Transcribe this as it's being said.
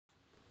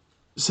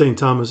St.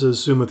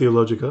 Thomas's Summa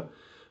Theologica,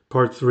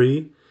 Part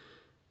 3,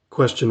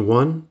 Question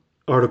 1,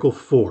 Article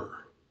 4.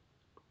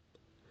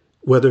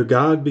 Whether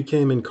God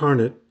became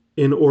incarnate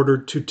in order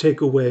to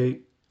take away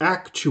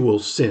actual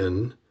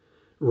sin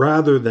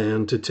rather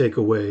than to take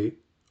away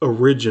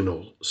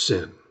original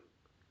sin.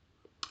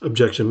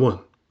 Objection 1.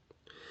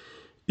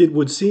 It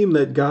would seem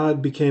that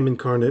God became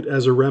incarnate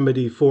as a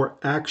remedy for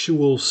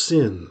actual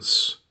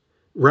sins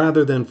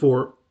rather than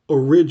for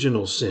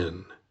original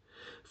sin.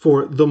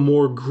 For the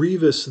more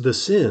grievous the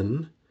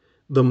sin,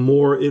 the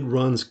more it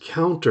runs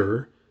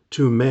counter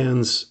to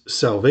man's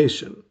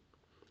salvation,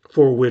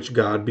 for which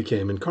God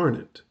became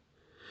incarnate.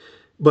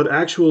 But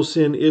actual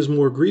sin is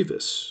more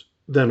grievous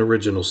than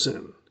original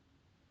sin.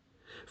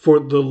 For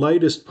the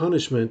lightest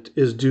punishment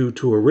is due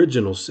to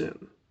original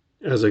sin,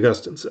 as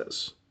Augustine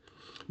says.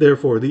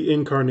 Therefore, the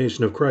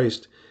incarnation of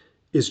Christ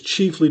is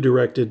chiefly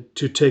directed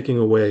to taking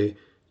away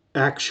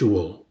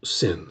actual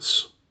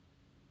sins.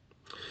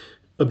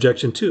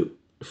 Objection 2.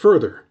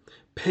 Further,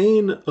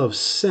 pain of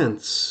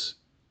sense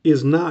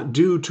is not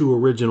due to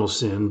original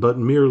sin, but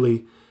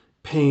merely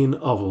pain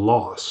of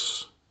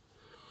loss.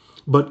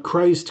 But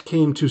Christ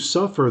came to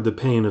suffer the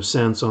pain of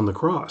sense on the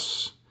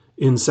cross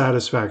in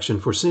satisfaction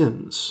for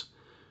sins,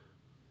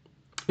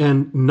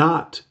 and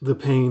not the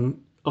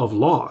pain of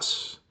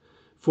loss,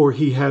 for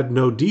he had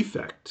no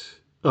defect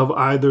of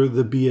either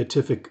the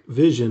beatific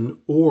vision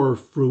or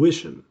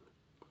fruition.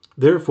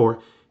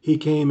 Therefore, he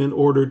came in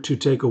order to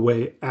take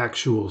away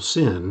actual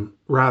sin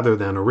rather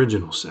than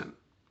original sin.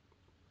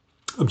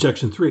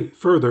 Objection 3.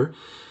 Further,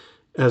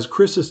 as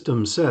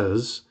Chrysostom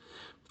says,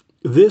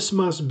 this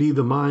must be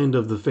the mind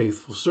of the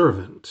faithful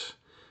servant,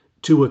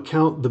 to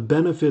account the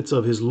benefits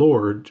of his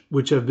Lord,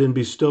 which have been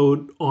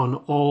bestowed on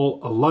all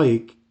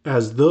alike,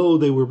 as though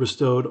they were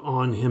bestowed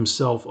on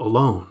himself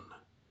alone.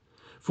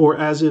 For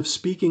as if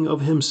speaking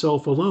of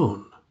himself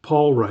alone,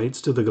 Paul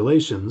writes to the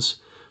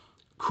Galatians,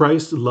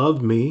 Christ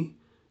loved me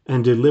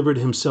and delivered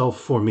himself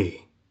for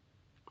me.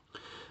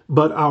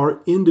 But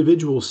our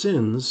individual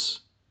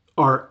sins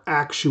are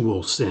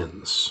actual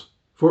sins,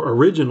 for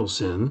original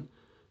sin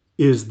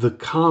is the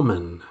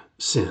common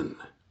sin.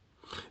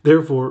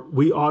 Therefore,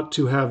 we ought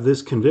to have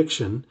this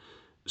conviction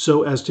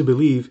so as to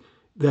believe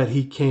that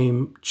he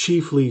came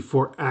chiefly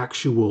for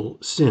actual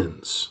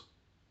sins.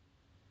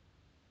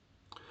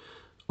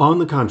 On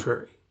the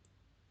contrary,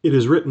 it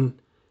is written,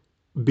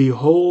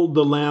 Behold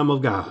the Lamb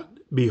of God,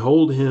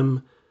 behold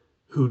him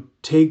who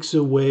takes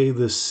away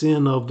the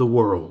sin of the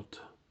world.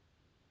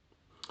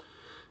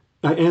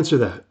 I answer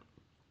that.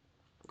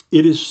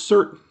 It is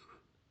certain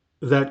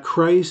that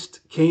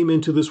Christ came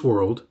into this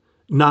world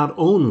not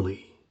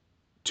only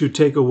to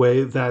take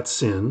away that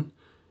sin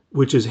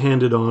which is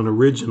handed on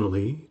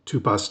originally to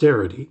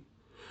posterity,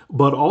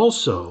 but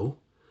also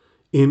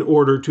in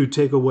order to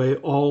take away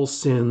all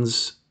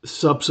sins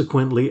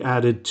subsequently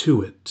added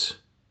to it.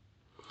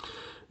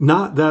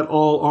 Not that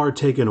all are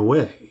taken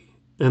away,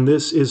 and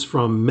this is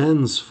from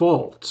men's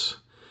fault,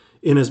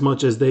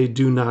 inasmuch as they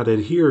do not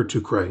adhere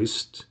to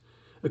Christ.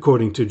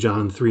 According to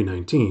John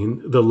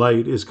 3:19, the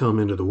light is come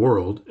into the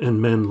world, and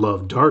men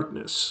love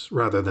darkness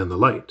rather than the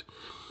light.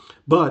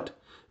 But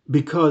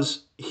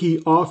because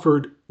he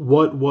offered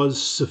what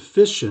was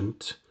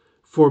sufficient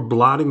for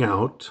blotting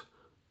out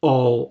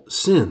all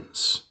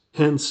sins.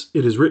 Hence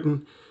it is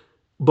written,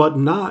 But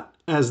not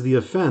as the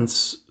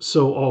offense,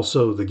 so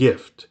also the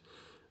gift.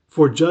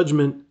 For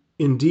judgment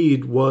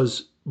indeed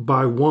was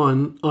by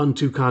one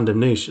unto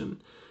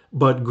condemnation,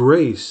 but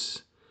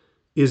grace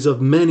is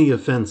of many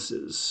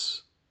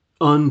offenses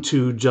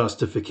unto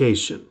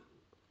justification.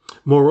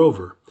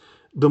 Moreover,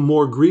 the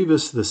more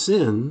grievous the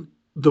sin,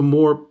 the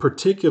more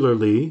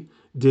particularly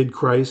did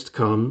Christ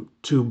come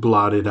to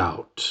blot it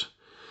out.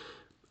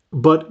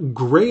 But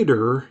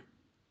greater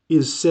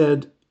is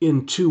said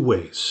in two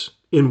ways.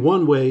 In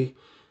one way,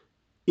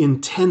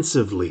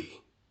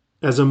 intensively,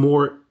 as a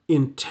more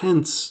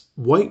intense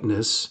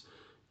whiteness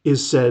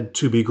is said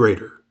to be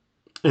greater.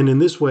 And in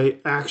this way,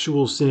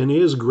 actual sin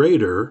is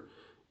greater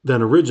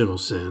than original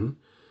sin,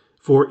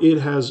 for it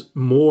has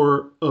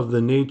more of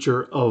the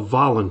nature of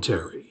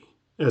voluntary,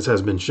 as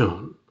has been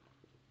shown.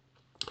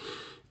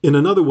 In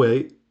another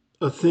way,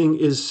 a thing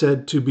is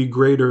said to be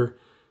greater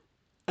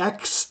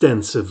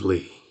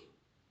extensively,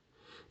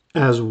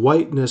 as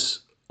whiteness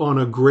on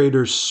a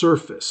greater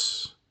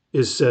surface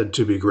is said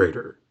to be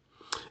greater.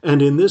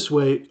 And in this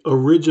way,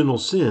 original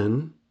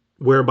sin,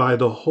 whereby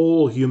the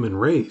whole human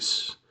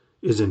race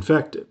is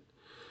infected,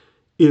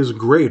 is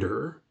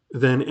greater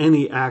than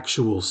any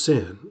actual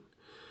sin,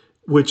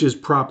 which is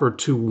proper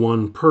to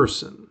one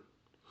person.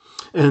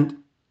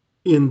 And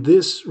in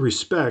this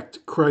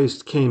respect,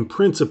 Christ came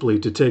principally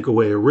to take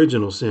away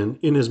original sin,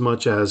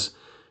 inasmuch as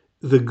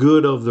the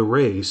good of the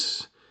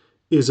race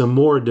is a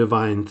more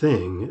divine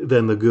thing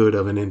than the good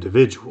of an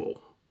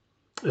individual,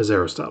 as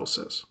Aristotle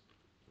says.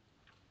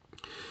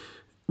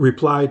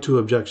 Reply to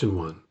Objection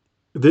 1.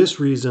 This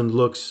reason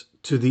looks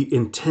to the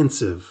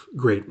intensive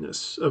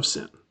greatness of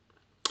sin.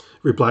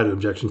 Reply to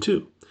Objection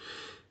 2.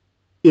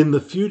 In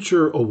the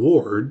future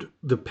award,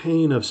 the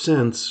pain of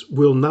sense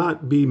will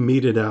not be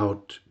meted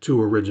out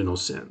to original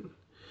sin.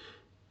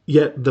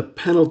 Yet the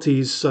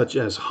penalties such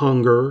as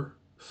hunger,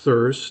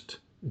 thirst,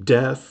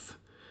 death,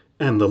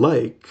 and the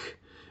like,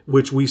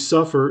 which we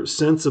suffer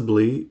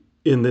sensibly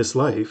in this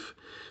life,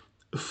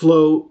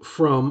 flow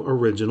from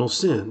original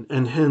sin.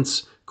 And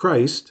hence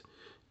Christ,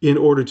 in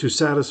order to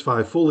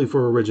satisfy fully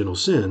for original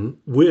sin,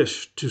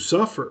 wished to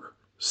suffer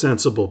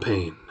sensible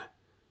pain,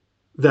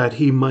 that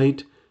he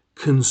might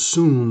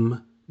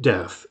consume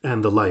death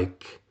and the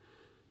like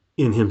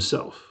in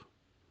himself.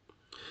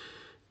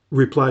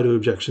 Reply to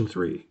objection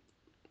 3.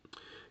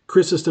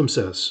 Chrysostom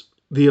says,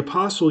 the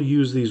apostle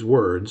used these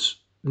words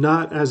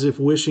not as if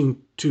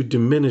wishing to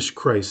diminish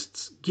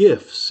Christ's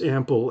gifts,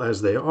 ample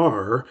as they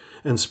are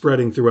and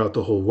spreading throughout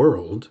the whole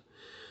world,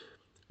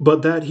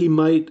 but that he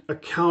might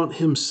account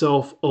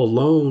himself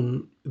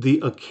alone the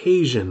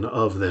occasion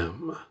of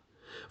them.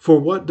 For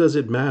what does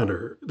it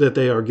matter that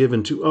they are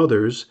given to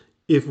others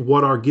if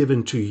what are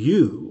given to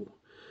you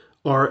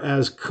are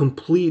as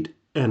complete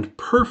and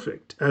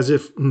perfect as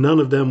if none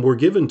of them were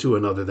given to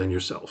another than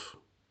yourself?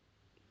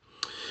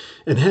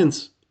 And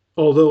hence,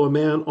 although a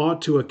man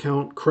ought to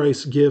account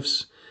Christ's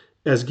gifts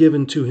as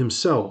given to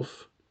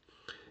himself,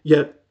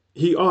 yet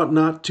he ought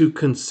not to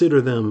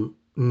consider them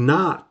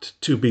not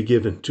to be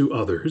given to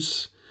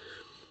others.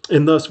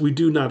 And thus we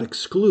do not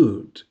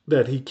exclude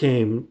that he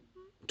came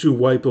to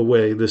wipe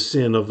away the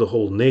sin of the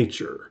whole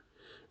nature,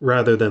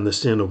 rather than the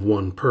sin of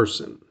one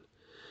person.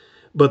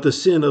 But the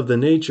sin of the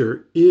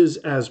nature is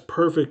as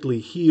perfectly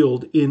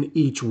healed in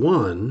each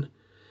one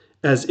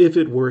as if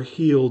it were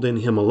healed in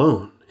him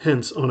alone.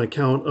 Hence, on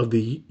account of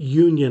the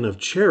union of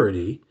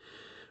charity,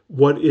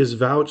 what is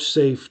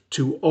vouchsafed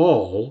to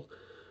all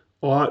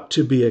ought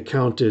to be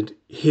accounted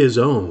his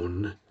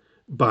own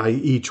by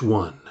each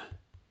one.